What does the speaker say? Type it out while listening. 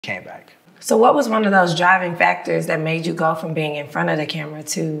came back. So what was one of those driving factors that made you go from being in front of the camera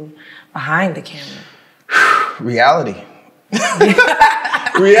to behind the camera? Reality.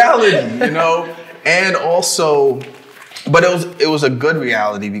 Reality, you know, and also, but it was a good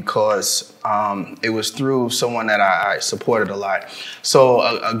reality because it was through someone that I supported a lot. So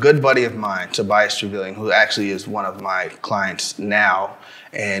a good buddy of mine, Tobias Trevelyan, who actually is one of my clients now,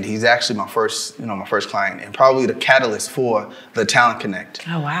 and he's actually my first client and probably the catalyst for the Talent Connect.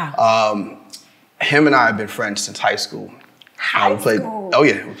 Oh, wow. Him and I have been friends since high school. High school? Oh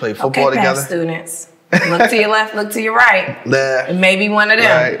yeah, we played football together. Past students. Look to your left, look to your right. Left. Maybe one of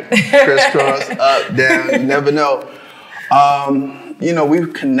them. Right. Crisscross, up, down, you never know. You know,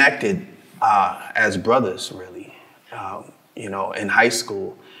 we've connected as brothers, really, you know, in high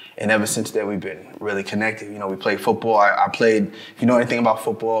school. And ever since then, we've been really connected. You know, we played football. I played, if you know anything about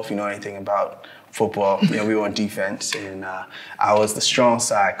football, you know, we were on defense. And I was the strong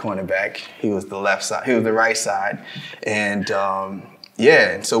side cornerback. He was the left side. He was the right side. And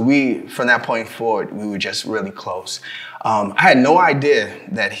yeah, and so from that point forward, we were just really close. I had no idea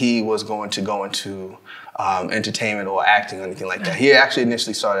that he was going to go into entertainment or acting or anything like that. He actually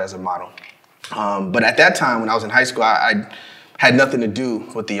initially started as a model. But at that time, when I was in high school, I had nothing to do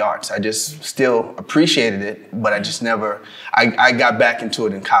with the arts. I just still appreciated it, but I just never, I got back into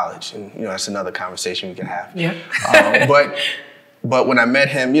it in college. And, you know, that's another conversation we can have. Yeah. But when I met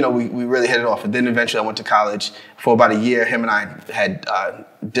him, you know, we really hit it off. And then eventually I went to college. For about a year, him and I had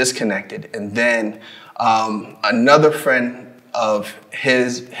disconnected. And then another friend of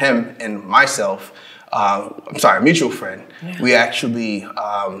him and myself, a mutual friend, we actually,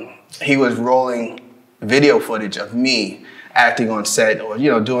 he was rolling video footage of me acting on set or,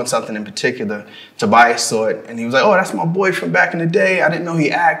 you know, doing something in particular. Tobias saw it and he was like, oh, that's my boy from back in the day. I didn't know he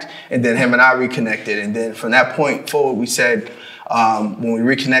act. And then him and I reconnected. And then from that point forward, we said, when we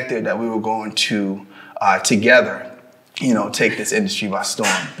reconnected, that we were going to, together, you know, take this industry by storm.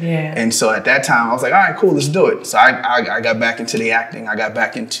 Yeah. And so at that time, I was like, all right, cool, let's do it. So I got back into the acting. I got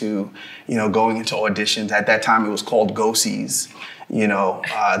back into, you know, going into auditions. At that time, it was called go-sees. You know,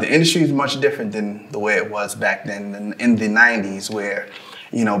 the industry is much different than the way it was back then in the 90s where,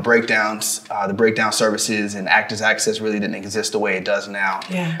 you know, the breakdown services and Actors Access really didn't exist the way it does now.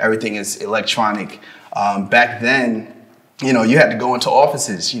 Yeah. Everything is electronic. Back then, you know, you had to go into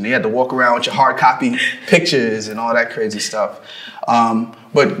offices. You know, you had to walk around with your hard copy pictures and all that crazy stuff.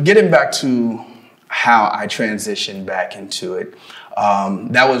 But getting back to how I transitioned back into it,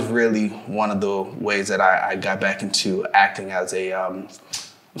 that was really one of the ways that I got back into acting as a,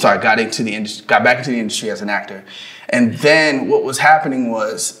 got back into the industry as an actor. And then what was happening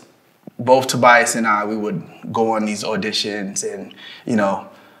was both Tobias and I, we would go on these auditions and, you know,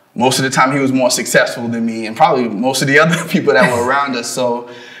 most of the time he was more successful than me and probably most of the other people that were around us. So,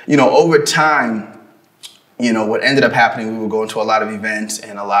 you know, over time, you know, what ended up happening, we would go into a lot of events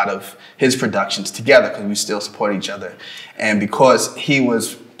and a lot of his productions together because we still support each other. And because he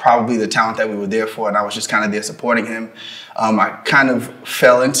was probably the talent that we were there for and I was just kind of there supporting him, I kind of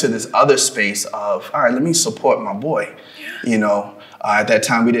fell into this other space of, all right, let me support my boy. Yeah. You know, at that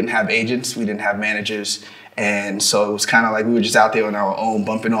time we didn't have agents, we didn't have managers. And so it was kind of like we were just out there on our own,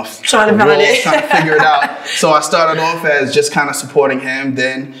 bumping off trying to figure it out. So I started off as just kind of supporting him.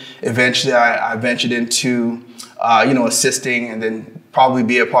 Then eventually I ventured into, you know, assisting and then probably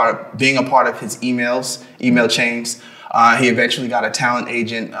being a part of his email chains. He eventually got a talent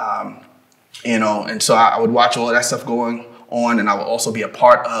agent, you know, and so I would watch all of that stuff going on. And I would also be a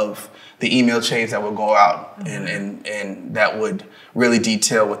part of the email chains that would go out and that would really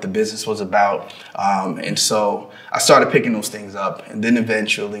detail what the business was about. And so I started picking those things up. And then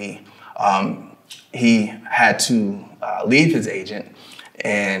eventually he had to leave his agent.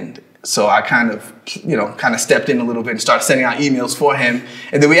 And so I kind of stepped in a little bit and started sending out emails for him.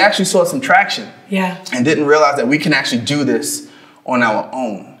 And then we actually saw some traction. Yeah. And didn't realize that we can actually do this on our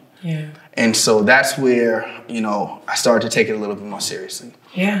own. Yeah. And so that's where, you know, I started to take it a little bit more seriously.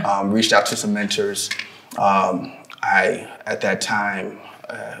 Yeah. Reached out to some mentors. At that time,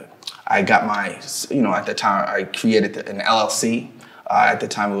 I got my, you know, at the time I created an LLC. At the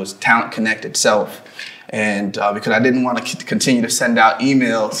time it was Talent Connect itself. And because I didn't want to continue to send out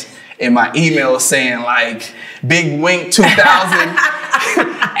emails in my email saying like Big Wink 2000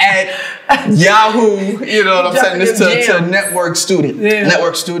 at Yahoo, you know what I'm saying? This to Network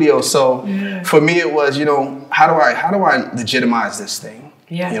Studio. So for me it was, you know, how do I legitimize this thing?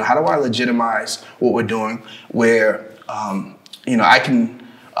 Yeah. You know, how do I legitimize what we're doing where, you know, I can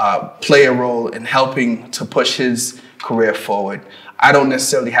play a role in helping to push his career forward. I don't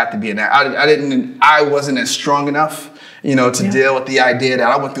necessarily have to be an actor. I wasn't as strong enough, to deal with the idea that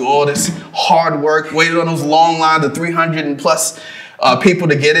I went through all this hard work, waited on those long lines of 300 and plus people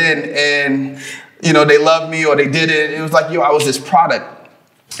to get in, and they loved me or they didn't. It was like, I was this product.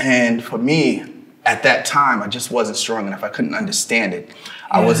 And for me, at that time, I just wasn't strong enough. I couldn't understand it.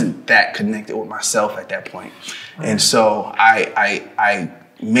 I wasn't that connected with myself at that point. And so I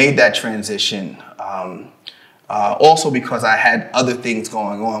made that transition also because I had other things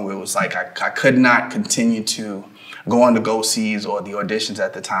going on where it was like I could not continue to go on the go-sees or the auditions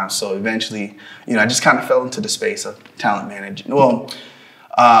at the time. So eventually, I just kind of fell into the space of talent manager. Well,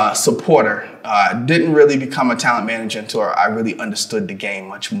 supporter. Didn't really become a talent manager until I really understood the game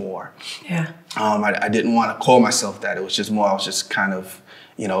much more. Yeah. I didn't want to call myself that. It was just more, I was just kind of,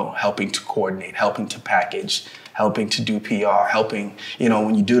 helping to coordinate, helping to package, helping to do PR, helping,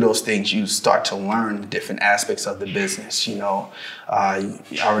 when you do those things, you start to learn the different aspects of the business. You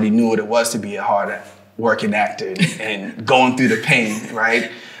already knew what it was to be a hard working actor and going through the pain, right?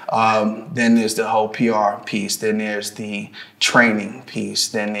 Then there's the whole PR piece. Then there's the training piece.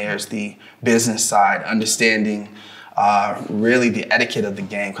 Then there's the business side, understanding really the etiquette of the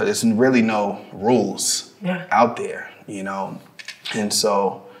game, because there's really no rules out there, And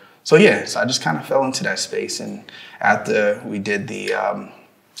so I just kind of fell into that space. And after we did we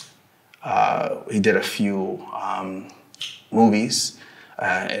did a few movies,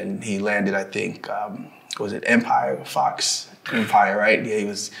 and he landed, I think, was it Empire, Fox Empire, right? Yeah, he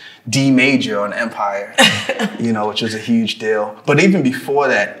was D major on Empire, which was a huge deal. But even before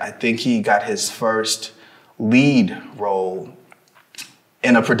that, I think he got his first lead role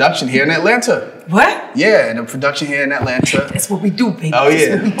in a production here in Atlanta. What? Yeah, in a production here in Atlanta. That's what we do, baby. Oh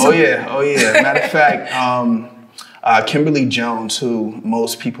yeah. Matter of fact, Kimberly Jones, who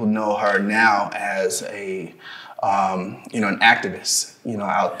most people know her now as an activist,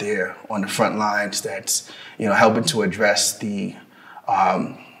 out there on the front lines that's, helping to address the,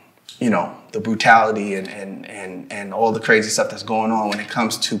 the brutality and all the crazy stuff that's going on when it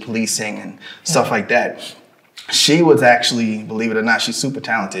comes to policing and stuff like that. She was actually, believe it or not, she's super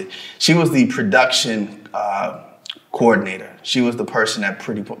talented. She was the production coordinator. She was the person that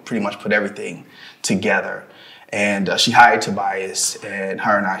pretty much put everything together. And she hired Tobias, and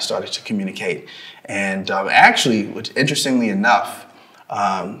her and I started to communicate. And actually, which interestingly enough,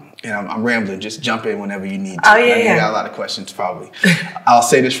 I'm rambling, just jump in whenever you need to. Oh, yeah, You got a lot of questions, probably. I'll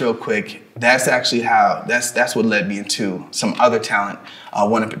say this real quick. That's actually that's what led me into some other talent.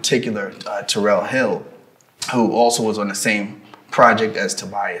 One in particular, Terrell Hill, who also was on the same project as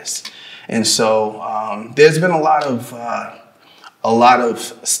Tobias. And so there's been a lot of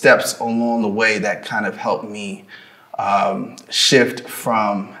steps along the way that kind of helped me shift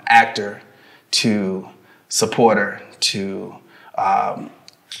from actor to supporter to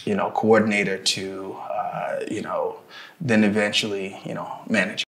coordinator to then eventually manager.